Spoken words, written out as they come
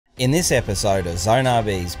In this episode of Zone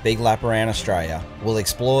RV's Big Lap Around Australia, we'll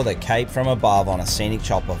explore the Cape from above on a scenic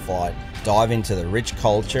chopper flight, dive into the rich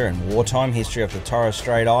culture and wartime history of the Torres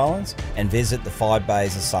Strait Islands, and visit the 5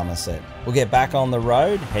 bays of Somerset. We'll get back on the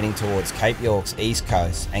road, heading towards Cape York's east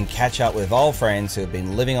coast, and catch up with old friends who have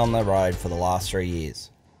been living on the road for the last 3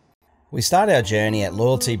 years. We start our journey at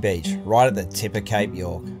Loyalty Beach, right at the tip of Cape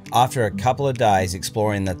York. After a couple of days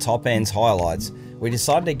exploring the top end's highlights, we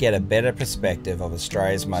decided to get a better perspective of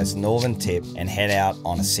Australia's most northern tip and head out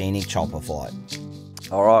on a scenic chopper flight.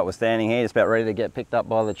 Alright, we're standing here just about ready to get picked up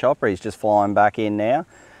by the chopper. He's just flying back in now.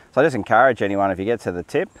 So I just encourage anyone, if you get to the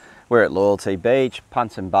tip, we're at Loyalty Beach.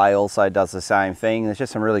 Punson Bay also does the same thing. There's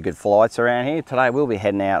just some really good flights around here. Today we'll be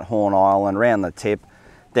heading out Horn Island, around the tip,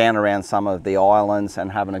 down around some of the islands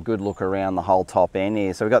and having a good look around the whole top end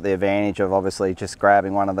here. So we've got the advantage of obviously just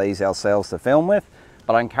grabbing one of these ourselves to film with.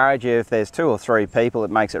 But I encourage you, if there's 2 or 3 people, it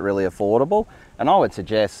makes it really affordable, and I would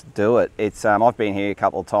suggest do it. It's I've been here a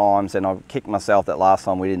couple of times and I've kicked myself that last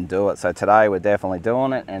time we didn't do it, so today we're definitely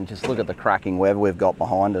doing it. And just look at the cracking weather we've got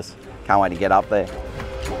behind us. Can't wait to get up there.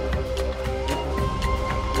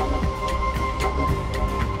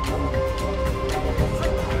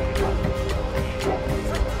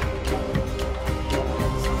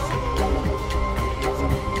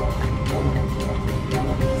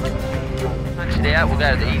 Out, we'll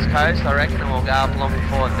go to the east coast, I reckon, and we'll go up along the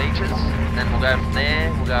 5 beaches. Then we'll go from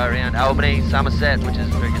there, we'll go around Albany, Somerset, which is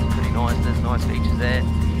pretty nice, there's nice beaches there.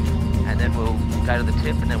 And then we'll go to the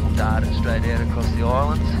tip and then we'll dart it straight out across the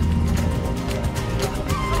islands.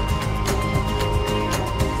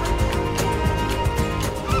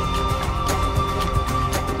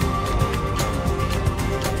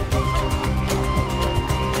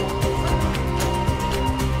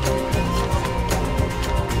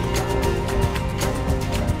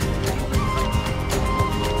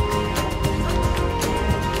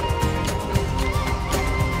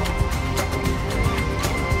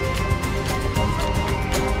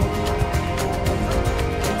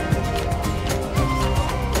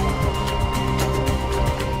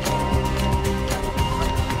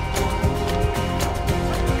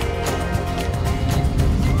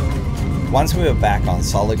 Once we were back on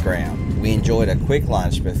solid ground, we enjoyed a quick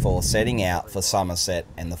lunch before setting out for Somerset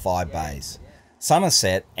and the 5 bays.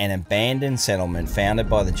 Somerset, an abandoned settlement founded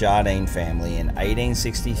by the Jardine family in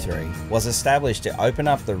 1863, was established to open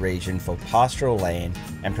up the region for pastoral land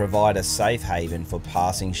and provide a safe haven for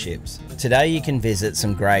passing ships. Today you can visit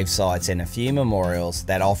some grave sites and a few memorials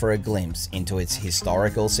that offer a glimpse into its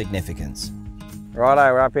historical significance. Righto,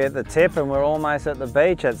 we're up here at the tip and we're almost at the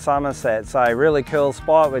beach at Somerset. So really cool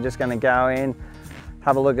spot. We're just going to go in,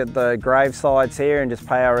 have a look at the grave sites here and just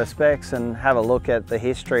pay our respects and have a look at the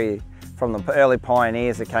history from the early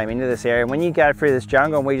pioneers that came into this area. And when you go through this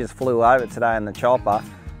jungle, and we just flew over today in the chopper,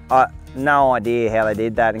 no idea how they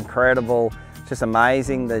did that. Incredible, just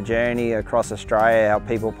amazing, the journey across Australia, how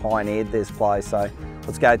people pioneered this place. So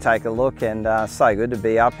let's go take a look, and so good to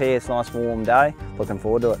be up here. It's a nice warm day, looking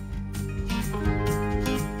forward to it.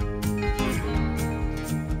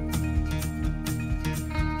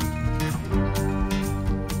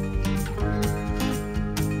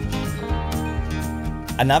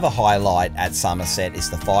 Another highlight at Somerset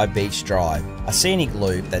is the 5 Beach Drive, a scenic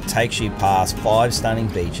loop that takes you past 5 stunning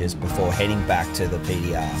beaches before heading back to the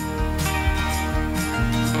PDR.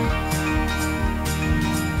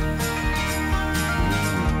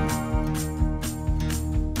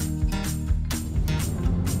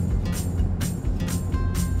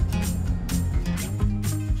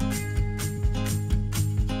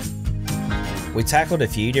 We tackled a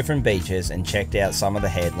few different beaches and checked out some of the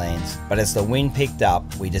headlands, but as the wind picked up,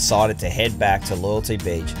 we decided to head back to Loyalty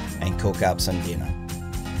Beach and cook up some dinner.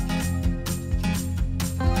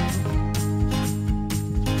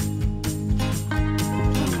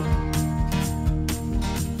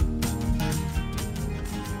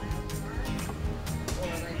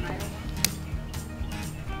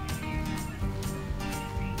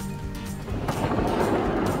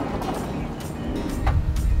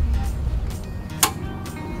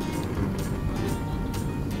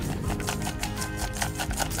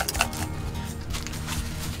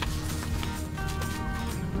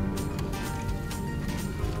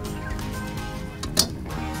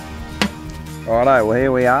 Righto, well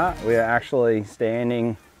here we are. We are actually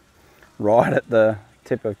standing right at the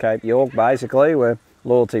tip of Cape York basically. We're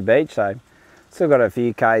Loyalty Beach, so still got a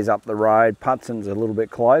few k's up the road. Punson's a little bit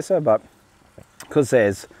closer, but because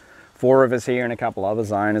there's 4 of us here and a couple other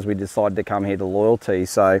zoners, we decided to come here to Loyalty.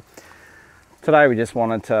 So today we just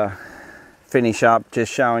wanted to finish up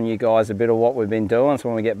just showing you guys a bit of what we've been doing. So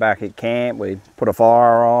when we get back at camp, we put a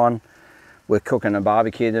fire on, We're cooking a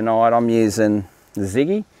barbecue tonight. I'm using the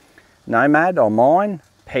Ziggy Nomad on mine.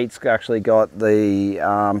 Pete's actually got the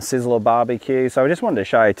Sizzler barbecue. So I just wanted to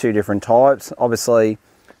show you two different types. Obviously,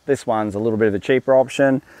 this one's a little bit of a cheaper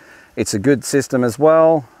option. It's a good system as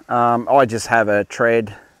well. I just have a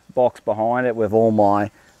tread box behind it with all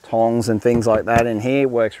my tongs and things like that in here.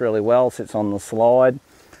 It works really well, sits on the slide.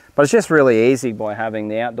 But it's just really easy by having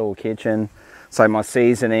the outdoor kitchen. So my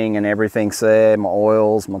seasoning and everything's there, my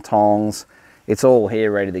oils, my tongs, it's all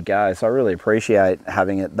here ready to go. So I really appreciate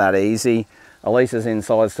having it that easy. Elisa's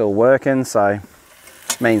inside still working, so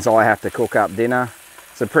it means I have to cook up dinner.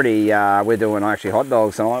 It's a pretty, we're doing actually hot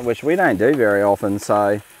dogs tonight, which we don't do very often.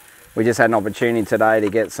 So we just had an opportunity today to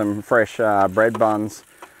get some fresh bread buns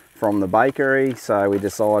from the bakery. So we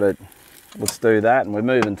decided let's do that, and we're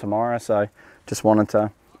moving tomorrow. So just wanted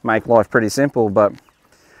to make life pretty simple, but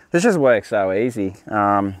this just works so easy.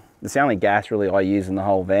 It's the only gas really I use in the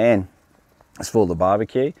whole van. It's for the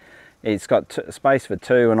barbecue. It's got space for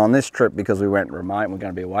two, and on this trip, because we went remote and we're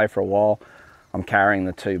going to be away for a while, I'm carrying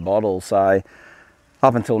the 2 bottles. So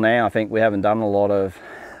up until now, I think we haven't done a lot of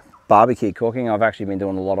barbecue cooking. I've actually been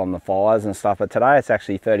doing a lot on the fires and stuff, but today it's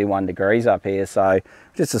actually 31 degrees up here, so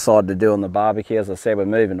just decided to do on the barbecue. As I said, we're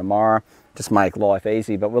moving tomorrow, just make life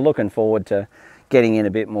easy, but we're looking forward to getting in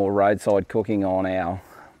a bit more roadside cooking on our,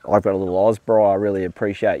 I've got a little Osbro, I really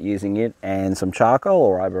appreciate using it, and some charcoal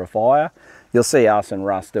or over a fire. You'll see us and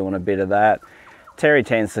Russ doing a bit of that. Terry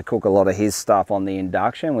tends to cook a lot of his stuff on the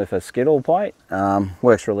induction with a skittle plate.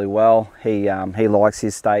 Works really well. He likes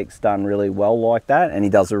his steaks done really well like that, and he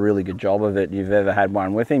does a really good job of it. If you've ever had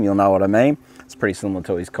one with him, you'll know what I mean. It's pretty similar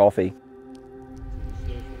to his coffee.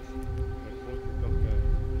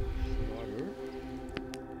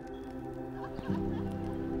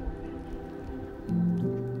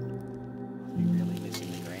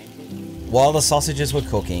 While the sausages were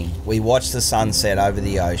cooking, we watched the sunset over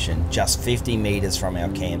the ocean just 50 metres from our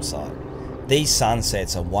campsite. These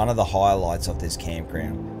sunsets are one of the highlights of this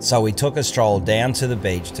campground, so we took a stroll down to the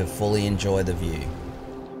beach to fully enjoy the view.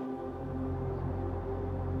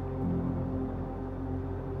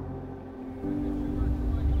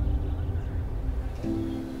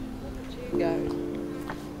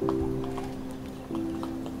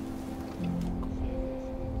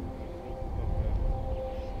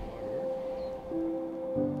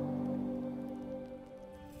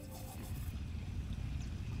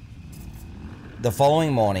 The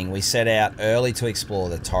following morning, we set out early to explore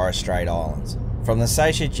the Torres Strait Islands. From the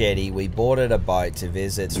Seisha jetty, we boarded a boat to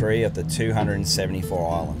visit 3 of the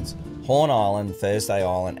 274 islands. Horn Island, Thursday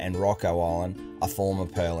Island and Rocco Island, a former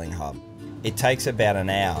pearling hub. It takes about an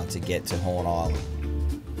hour to get to Horn Island.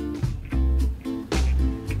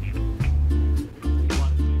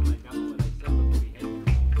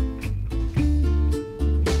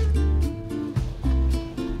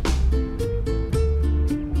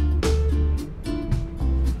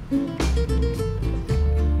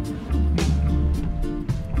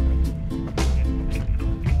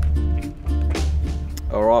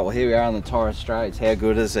 Alright, well here we are on the Torres Straits. How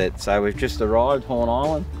good is it? So we've just arrived, Horn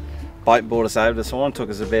Island. Boat brought us over this morning, took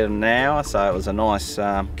us about an hour, so it was a nice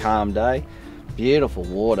calm day. Beautiful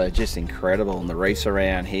water, just incredible, and the reefs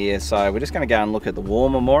around here. So we're just going to go and look at the War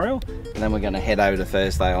Memorial, and then we're going to head over to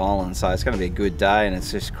Thursday Island. So it's going to be a good day, and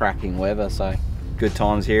it's just cracking weather, so good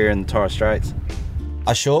times here in the Torres Straits.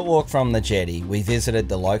 A short walk from the jetty, we visited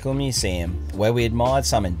the local museum where we admired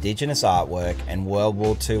some Indigenous artwork and World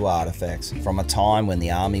War II artefacts from a time when the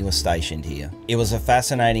army was stationed here. It was a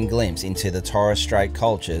fascinating glimpse into the Torres Strait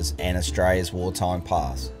cultures and Australia's wartime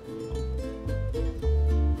past.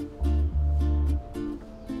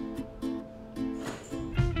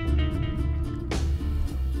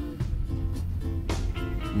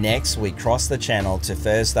 Next, we crossed the channel to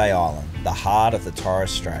Thursday Island, the heart of the Torres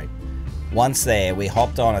Strait. Once there, we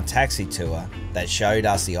hopped on a taxi tour that showed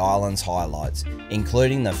us the island's highlights,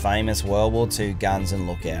 including the famous World War II guns and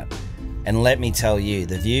lookout. And let me tell you,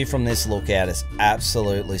 the view from this lookout is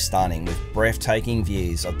absolutely stunning, with breathtaking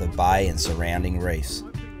views of the bay and surrounding reefs.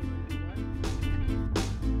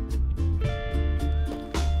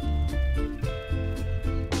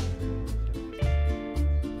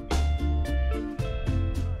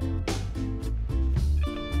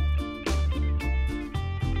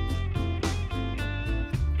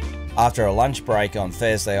 After a lunch break on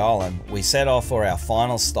Thursday Island, we set off for our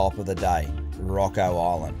final stop of the day, Rocco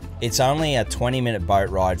Island. It's only a 20-minute boat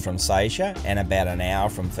ride from Seisha and about an hour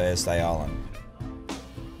from Thursday Island.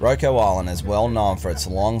 Rocco Island is well known for its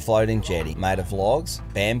long floating jetty made of logs,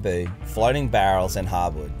 bamboo, floating barrels and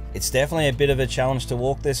hardwood. It's definitely a bit of a challenge to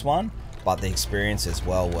walk this one, but the experience is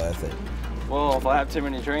well worth it. Well, if I have too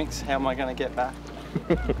many drinks, how am I going to get back?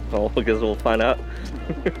 Oh, because we'll find out.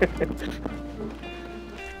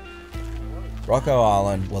 Rocco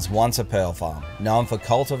Island was once a pearl farm, known for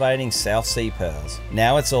cultivating South Sea pearls.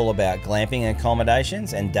 Now it's all about glamping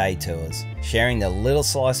accommodations and day tours, sharing the little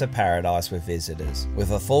slice of paradise with visitors.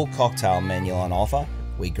 With a full cocktail menu on offer,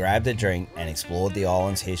 we grabbed a drink and explored the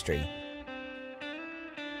island's history.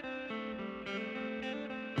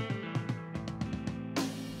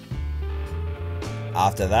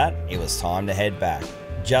 After that, it was time to head back.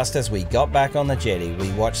 Just as we got back on the jetty, we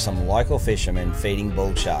watched some local fishermen feeding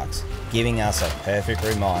bull sharks, giving us a perfect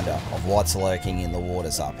reminder of what's lurking in the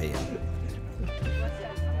waters up here.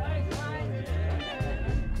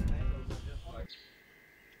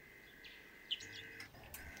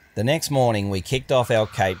 The next morning, we kicked off our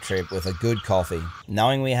Cape trip with a good coffee.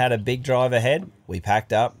 Knowing we had a big drive ahead, we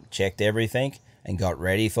packed up, checked everything, and got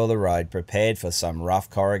ready for the road, prepared for some rough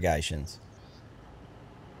corrugations.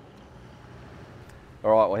 All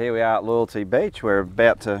right, well here we are at Loyalty Beach. We're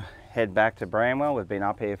about to head back to Bramwell. We've been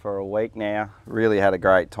up here for a week now. Really had a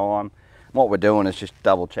great time. What we're doing is just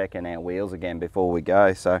double checking our wheels again before we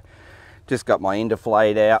go. So just got my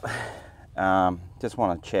Interflate out. Just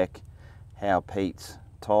want to check how Pete's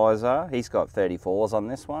tyres are. He's got 34s on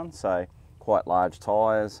this one, so quite large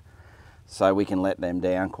tyres. So we can let them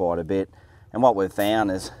down quite a bit. And what we've found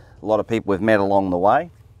is a lot of people we've met along the way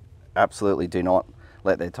absolutely do not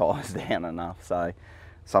let their tyres down enough. So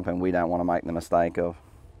something we don't want to make the mistake of.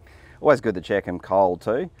 Always good to check them cold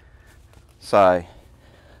too. So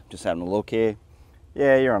just having a look here.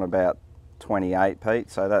 Yeah, you're on about 28,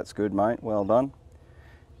 Pete, so that's good, mate. Well done.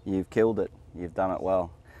 You've killed it. You've done it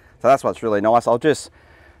well. So that's what's really nice. I'll just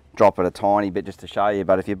drop it a tiny bit just to show you,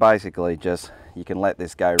 but if you basically just, you can let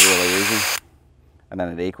this go really easy and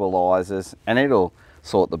then it equalises and it'll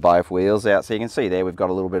sort the both wheels out. So you can see there we've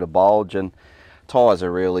got a little bit of bulge and tyres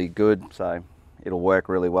are really good, so it'll work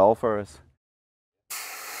really well for us.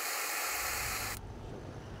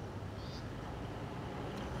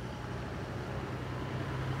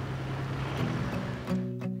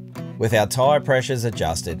 With our tyre pressures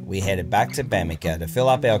adjusted, we headed back to Bamica to fill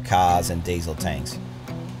up our cars and diesel tanks.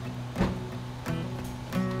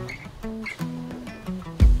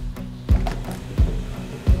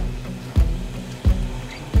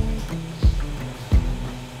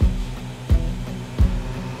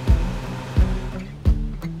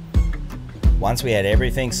 Once we had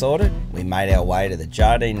everything sorted, we made our way to the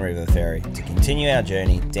Jardine River Ferry to continue our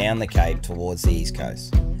journey down the Cape towards the east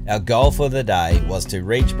coast. Our goal for the day was to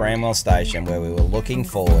reach Bramwell Station, where we were looking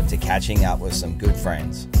forward to catching up with some good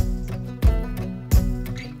friends.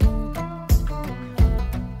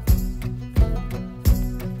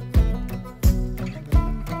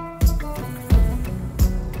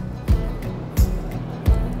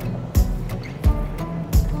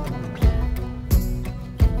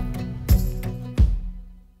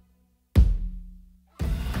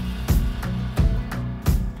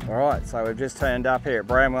 Alright, so we've just turned up here at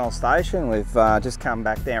Bramwell Station. We've just come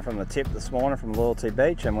back down from the tip this morning from Loyalty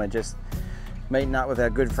Beach, and we're just meeting up with our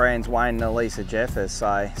good friends Wayne and Elisa Jeffers.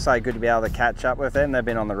 So good to be able to catch up with them. They've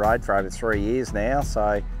been on the road for over 3 years now.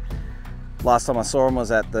 So last time I saw them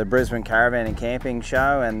was at the Brisbane Caravan and Camping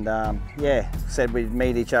Show, and yeah, said we'd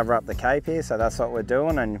meet each other up the Cape here, so that's what we're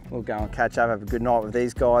doing, and we'll go and catch up, have a good night with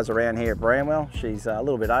these guys around here at Bramwell. She's a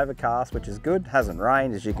little bit overcast, which is good. Hasn't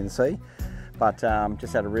rained, as you can see. But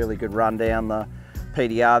just had a really good run down the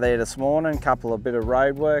PDR there this morning, couple of bit of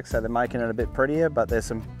road work, so they're making it a bit prettier, but there's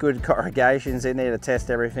some good corrugations in there to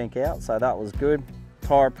test everything out, so that was good.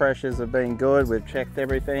 Tyre pressures have been good, we've checked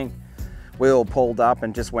everything. We all pulled up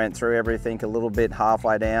and just went through everything a little bit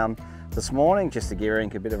halfway down this morning, just to give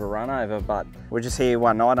Ink a bit of a run over, but we're just here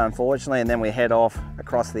one night unfortunately, and then we head off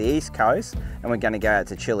across the east coast and we're going to go out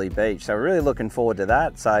to Chilli Beach, so we're really looking forward to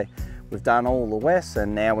that. So we've done all the west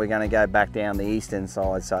and now we're going to go back down the eastern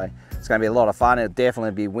side, so it's going to be a lot of fun. It'll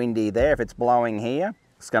definitely be windy there. If it's blowing here,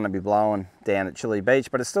 it's going to be blowing down at Chilli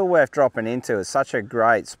Beach, but it's still worth dropping into. It's such a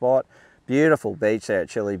great spot, beautiful beach there at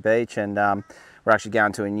Chilli Beach, and we're actually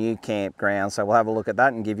going to a new campground, so we'll have a look at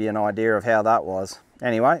that and give you an idea of how that was.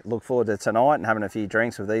 Anyway, look forward to tonight and having a few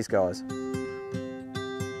drinks with these guys.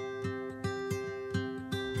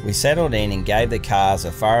 We settled in and gave the cars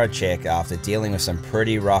a thorough check after dealing with some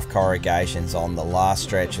pretty rough corrugations on the last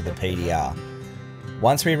stretch of the PDR.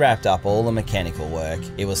 Once we wrapped up all the mechanical work,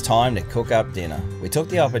 it was time to cook up dinner. We took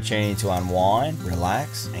the opportunity to unwind,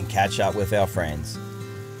 relax, and catch up with our friends.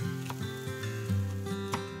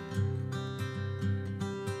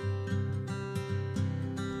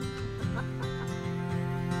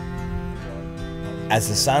 As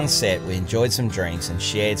the sun set, we enjoyed some drinks and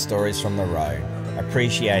shared stories from the road,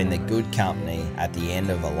 appreciating the good company at the end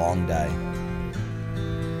of a long day.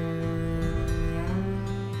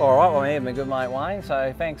 All right, well, I'm here with my good mate Wayne,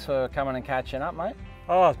 so thanks for coming and catching up, mate.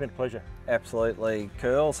 Oh, it's been a pleasure. Absolutely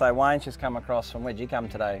cool. So Wayne's just come across from, where'd you come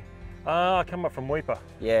today? I come up from Weeper,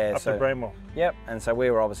 Yeah, up to Bramwell. Yep, and so we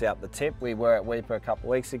were obviously up the tip. We were at Weeper a couple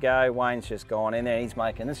of weeks ago. Wayne's just gone in there, he's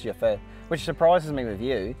making, this is your first, which surprises me with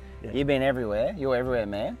you. Yeah. You've been everywhere, you're everywhere,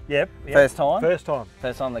 man. Yep. First time? First time.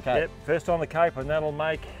 First time on the Cape? Yep, first time on the Cape, and that'll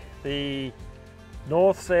make the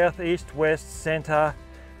north, south, east, west, centre,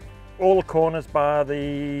 all the corners bar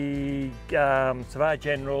the Surveyor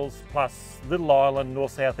Generals, plus Little Island,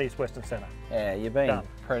 north, south, east, west and centre. Yeah, you've been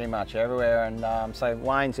pretty much everywhere, and so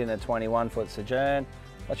Wayne's in a 21-foot Sojourn.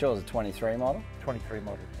 What's yours, a 23 model? 23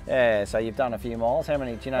 model. Yeah, so you've done a few miles. How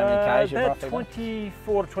many, do you know how many Ks you've roughly done?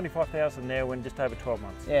 24 to 25,000 now in just over 12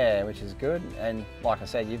 months. Yeah, which is good. And like I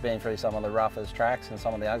said, you've been through some of the roughest tracks and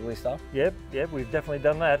some of the ugly stuff. Yep, we've definitely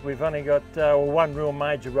done that. We've only got one real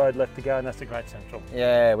major road left to go, and that's the Great Central.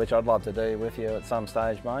 Yeah, which I'd love to do with you at some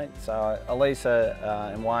stage, mate. So Elisa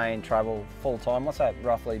and Wayne travel full time. What's that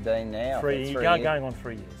roughly been now? Going on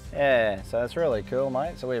 3 years. Yeah, so that's really cool,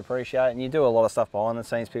 mate. So we appreciate it. And you do a lot of stuff behind the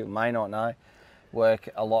scenes people may not know. Work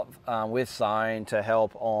a lot with Zone to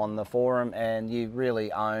help on the forum, and you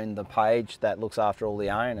really own the page that looks after all the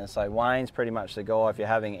owners. So Wayne's pretty much the guy. If you're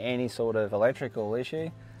having any sort of electrical issue,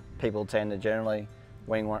 people tend to generally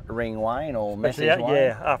ring Wayne or message Wayne.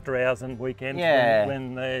 Yeah, after hours and weekends, yeah,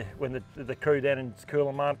 when the crew down in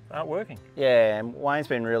Coolum aren't working. Yeah, and Wayne's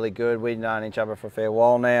been really good. We've known each other for a fair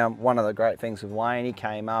while now. One of the great things with Wayne, he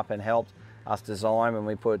came up and helped us design when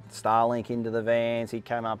we put Starlink into the vans. He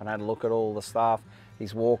came up and had a look at all the stuff.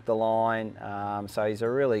 He's walked the line, so he's a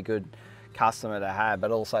really good customer to have, but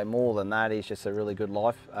also more than that, he's just a really good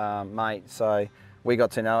life mate. So we got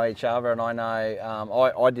to know each other, and I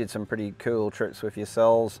know I did some pretty cool trips with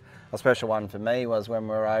yourselves. A special one for me was when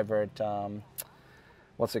we were over at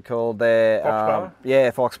what's it called there? Foxbar?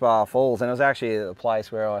 Yeah, Foxbar Falls, and it was actually the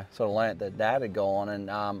place where I sort of learnt that Dad had gone,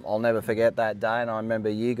 and I'll never forget that day. And I remember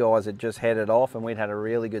you guys had just headed off, and we'd had a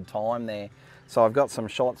really good time there. So I've got some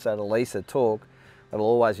shots that Elisa took that'll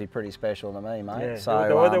always be pretty special to me, mate. Yeah,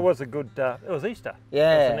 so there was a good. It was Easter.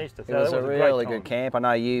 Yeah, it was Easter, so it was a really good camp. I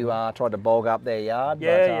know you tried to bog up their yard,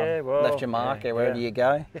 but well, left your mark wherever you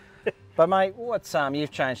go. But mate, what's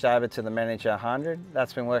you've changed over to the Manager 100.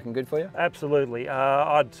 That's been working good for you? Absolutely.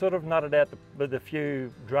 I'd sort of nutted out the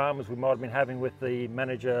few dramas we might have been having with the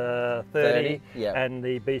Manager 30 and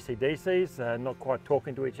the BCDCs, not quite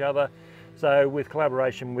talking to each other. So with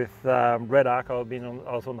collaboration with Red Arc, I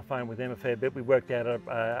was on the phone with them a fair bit. We worked out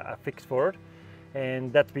a fix for it,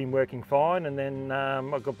 and that's been working fine. And then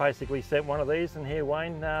I got basically sent one of these, and here,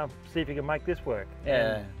 Wayne, see if you can make this work.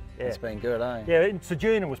 Yeah. It's been good, eh? Yeah, in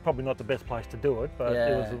Sojourner was probably not the best place to do it, but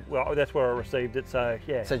it was, well, that's where I received it, so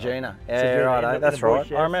yeah. Sojourner, right, that's right.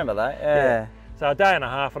 Bush, I remember that, yeah. So a day and a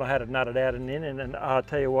half and I had it nutted out and in, and I'll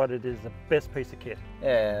tell you what, it is the best piece of kit.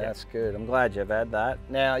 Yeah, that's good. I'm glad you've had that.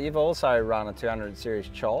 Now, you've also run a 200 series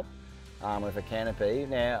chop with a canopy.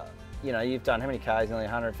 Now, you know, you've done how many Ks? Nearly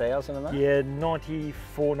 100,000 in that? Yeah,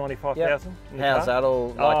 94, 95,000. How's that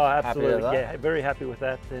all? Oh, absolutely, yeah, very happy with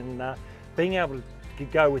that. And being able to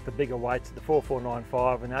go with the bigger weights, the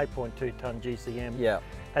 4495 and 8.2 tonne GCM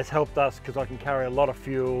has helped us, because I can carry a lot of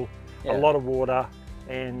fuel, a lot of water,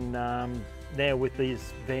 and now with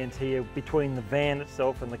these vans here, between the van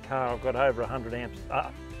itself and the car, I've got over 100 amps,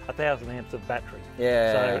 1,000 amps of battery.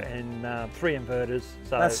 Yeah. So, and 3 inverters.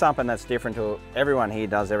 So that's something that's different to everyone here.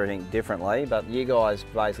 Does everything differently, but you guys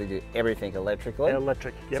basically do everything electrically.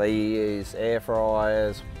 Electric. Yep. So you use air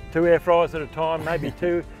fryers. 2 air fryers at a time, maybe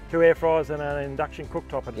two air fryers and an induction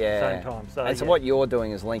cooktop at the same time. So, and so what you're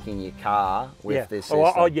doing is linking your car with this system.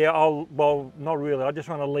 Well, not really. I just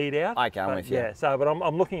run a lead out. Okay, I'm with you. Yeah, so, but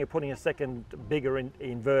I'm looking at putting a second bigger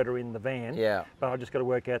inverter in the van. Yeah. But I just got to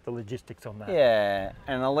work out the logistics on that. Yeah,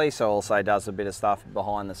 and Elisa also does a bit of stuff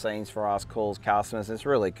behind the scenes for us, calls customers. It's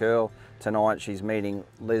really cool. Tonight she's meeting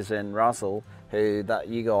Liz and Russell, who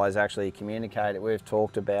you guys actually communicated with,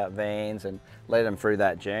 talked about vans and led them through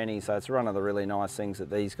that journey. So it's one of the really nice things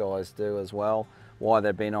that these guys do as well, why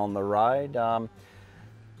they've been on the road.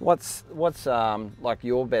 What's like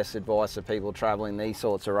your best advice to people travelling these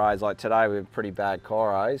sorts of roads? Like today we have pretty bad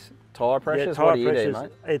corros. Tyre pressures, what do you do,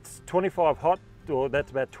 mate? It's 25 hot, or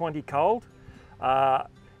that's about 20 cold.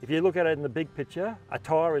 If you look at it in the big picture, a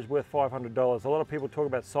tyre is worth $500. A lot of people talk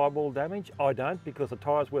about sidewall damage. I don't, because a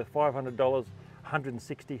tyre's worth $500,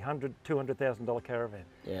 $160,000, $200,000 Caravan.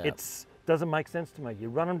 Yeah. It doesn't make sense to me. You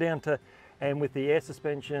run them down to and with the air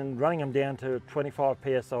suspension, running them down to 25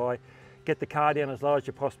 PSI, get the car down as low as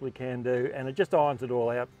you possibly can do, and it just irons it all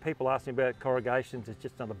out. People ask me about Corrugations, it's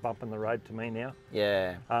just another bump in the road to me now.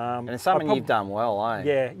 Yeah, and it's something you've done well,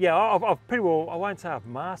 eh? Yeah, I've pretty well, I won't say I've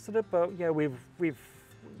mastered it, but yeah,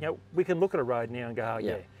 we can look at a road now and go, oh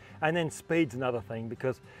yeah. And then speed's another thing,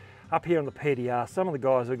 because up here on the PDR, some of the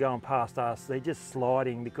guys who are going past us, they're just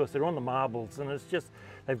sliding because they're on the marbles, and it's just,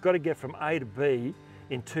 they've got to get from A to B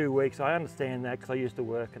in 2 weeks. I understand that because I used to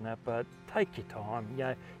work in that, but take your time. You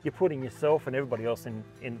know, you're putting yourself and everybody else in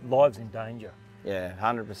lives in danger. Yeah,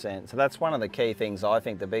 100%. So that's one of the key things. I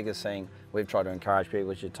think the biggest thing we've tried to encourage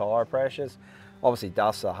people is your tyre pressures. Obviously,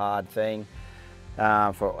 dust's a hard thing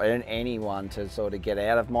for anyone to sort of get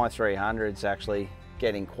out of. My 300's actually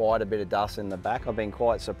getting quite a bit of dust in the back. I've been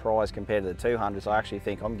quite surprised compared to the 200s. I actually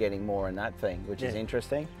think I'm getting more in that thing, which is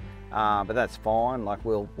interesting. But that's fine. Like,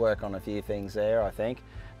 we'll work on a few things there, I think.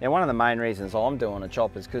 Now, one of the main reasons I'm doing a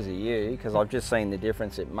chop is because of you, because I've just seen the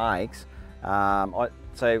difference it makes.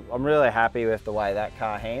 So I'm really happy with the way that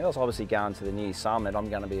car handles. Obviously, going to the new Summit, I'm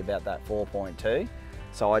going to be about that 4.2.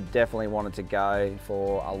 So I definitely wanted to go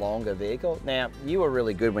for a longer vehicle. Now, you were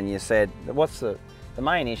really good when you said, what's the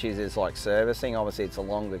main issues is like servicing. Obviously, it's a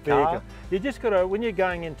longer car. You just got to, when you're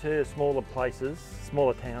going into smaller places,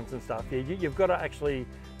 smaller towns and stuff, you've got to actually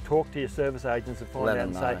talk to your service agents and find out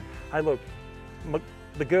and say, hey, look,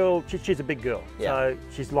 the girl, she's a big girl, so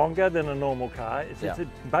she's longer than a normal car. It's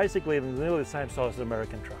basically nearly the same size as an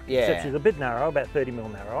American truck, except she's a bit narrow, about 30 mil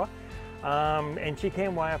narrower. And she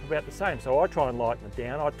can weigh up about the same, so I try and lighten it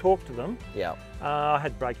down. I talk to them. I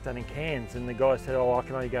had brakes done in cans, and the guy said, oh, I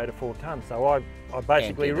can only go to 4 tonnes. So I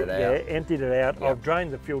basically emptied it out. I've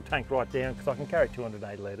drained the fuel tank right down because I can carry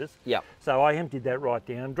 280 litres. So I emptied that right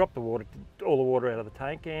down, dropped the water, all the water out of the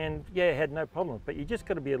tank, and had no problem. But you just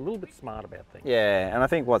got to be a little bit smart about things. Yeah, and I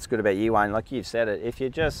think what's good about you, Wayne, like you've said it, if you're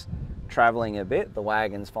just travelling a bit, the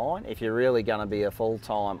wagon's fine. If you're really going to be a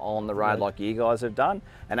full-time on the road like you guys have done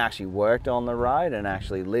and actually worked on the road and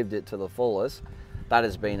actually lived it to the fullest, that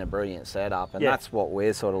has been a brilliant setup, and that's what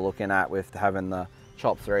we're sort of looking at with having the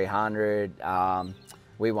Chop 300.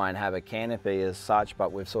 We won't have a canopy as such,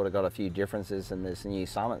 but we've sort of got a few differences in this new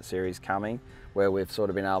Summit series coming where we've sort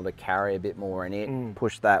of been able to carry a bit more in it,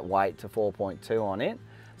 push that weight to 4.2 on it,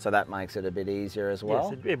 so that makes it a bit easier as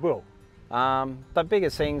well. Yes, it will. The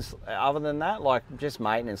biggest things other than that, like just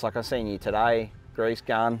maintenance, like I've seen you today, grease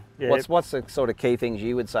gun. What's the sort of key things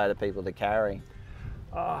you would say to people to carry?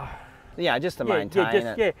 Just to maintain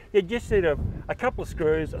it. You just need a couple of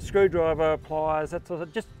screws, a screwdriver, pliers, that sort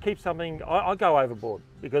of, just keep something. I go overboard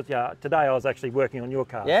because today I was actually working on your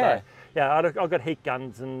car. So, I've got heat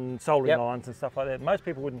guns and soldering irons and stuff like that. Most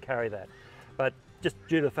people wouldn't carry that, but just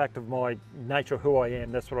due to the fact of my nature of who I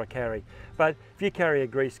am, that's what I carry. But if you carry a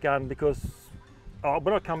grease gun, because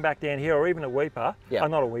when I come back down here, or even a weeper,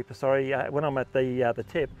 not a weeper, sorry, when I'm at the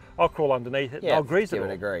tip, I'll crawl underneath it and I'll grease it. Give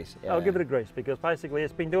it a grease. I'll give it a grease because basically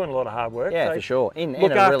it's been doing a lot of hard work. Yeah, so for sure. In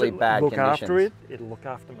a really bad conditions. Look after it, it'll look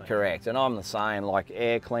after me. Correct, and I'm the same. Like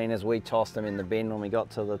air cleaners, we tossed them in the bin when we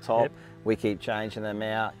got to the top. We keep changing them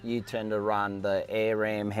out. You tend to run the air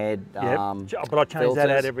ram head but I change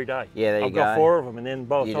that out every day. Yeah, there you go. I've got 4 of them, and then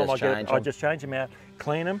by the time I just change them out,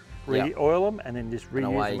 clean them, re-oil them, and then just reuse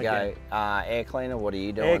them again. Away you go. Air cleaner, what are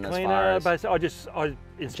you doing air cleaner, basically, I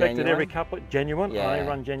inspect it every couple of, genuine. I only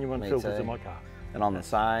run genuine filters in my car. And I'm the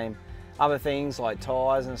same. Other things like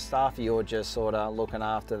tyres and stuff, you're just sort of looking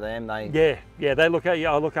after them. They look at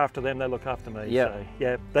I look after them. They look after me.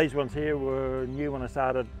 So, these ones here were new when I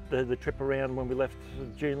started the trip around when we left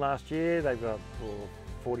June last year. They've got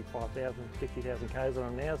 45,000, 50,000 k's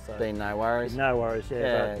on them now. So been no worries. No worries.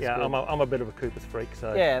 I'm a bit of a Cooper's freak.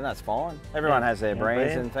 So and that's fine. Everyone has their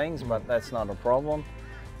brands and things, but that's not a problem.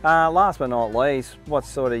 Last but not least, what's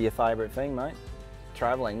sort of your favourite thing, mate?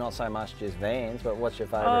 Travelling, not so much just vans, but what's your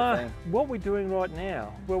favourite thing? What we're doing right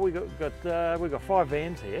now, well, we've got 5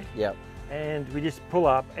 vans here. And we just pull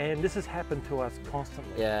up, and this has happened to us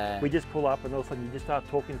constantly. We just pull up, and all of a sudden you just start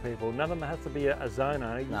talking to people. None of them has to be a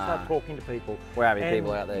zoner. You start talking to people. We're having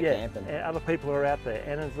people out there camping. And other people are out there,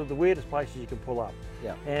 and it's the weirdest places you can pull up.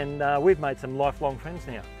 And we've made some lifelong friends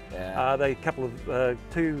now. They a couple of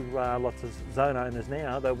 2 lots of zone owners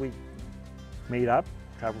now that we meet up.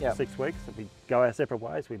 Travel for 6 weeks, if we go our separate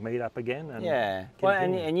ways, we meet up again. And well,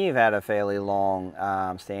 and you've had a fairly long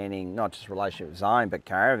standing, not just relationship with Zone, but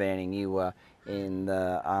caravanning. You were in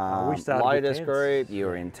the Lotus group, you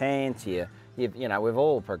were in tents, you know, we've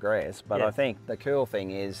all progressed, but I think the cool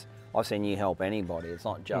thing is I've seen you help anybody. It's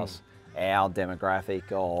not just our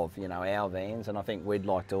demographic of, you know, our vans, and I think we'd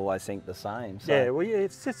like to always think the same. So. Yeah, well,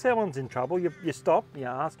 it's just someone's in trouble. You stop, you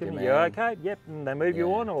ask them, you okay? Yep, and they move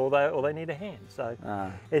you on, or they need a hand. So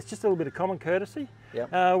it's just a little bit of common courtesy.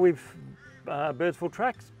 Yep. With Birdsville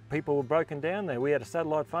tracks, people were broken down there. We had a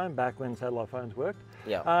satellite phone back when satellite phones worked.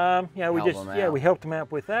 Yeah. You know, we helped them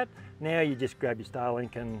out with that. Now you just grab your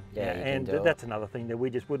Starlink and that's another thing that we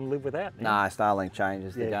just wouldn't live without. No, Starlink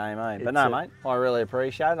changes the game, eh? But no, mate, I really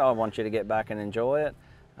appreciate it. I want you to get back and enjoy it.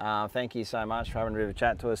 Thank you so much for having a bit of a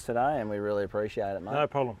chat to us today, and we really appreciate it, mate. No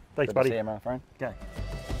problem. Thanks, Good buddy. to see you, my friend. Okay.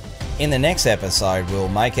 In the next episode, we'll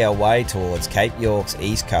make our way towards Cape York's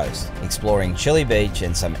east coast, exploring Chilli Beach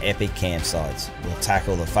and some epic campsites. We'll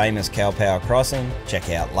tackle the famous Cow Power Crossing, check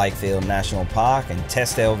out Lakefield National Park and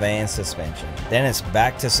test our van suspension. Then it's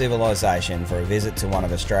back to civilization for a visit to one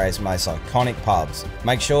of Australia's most iconic pubs.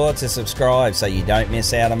 Make sure to subscribe so you don't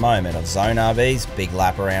miss out a moment of Zone RV's Big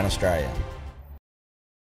Lap Around Australia.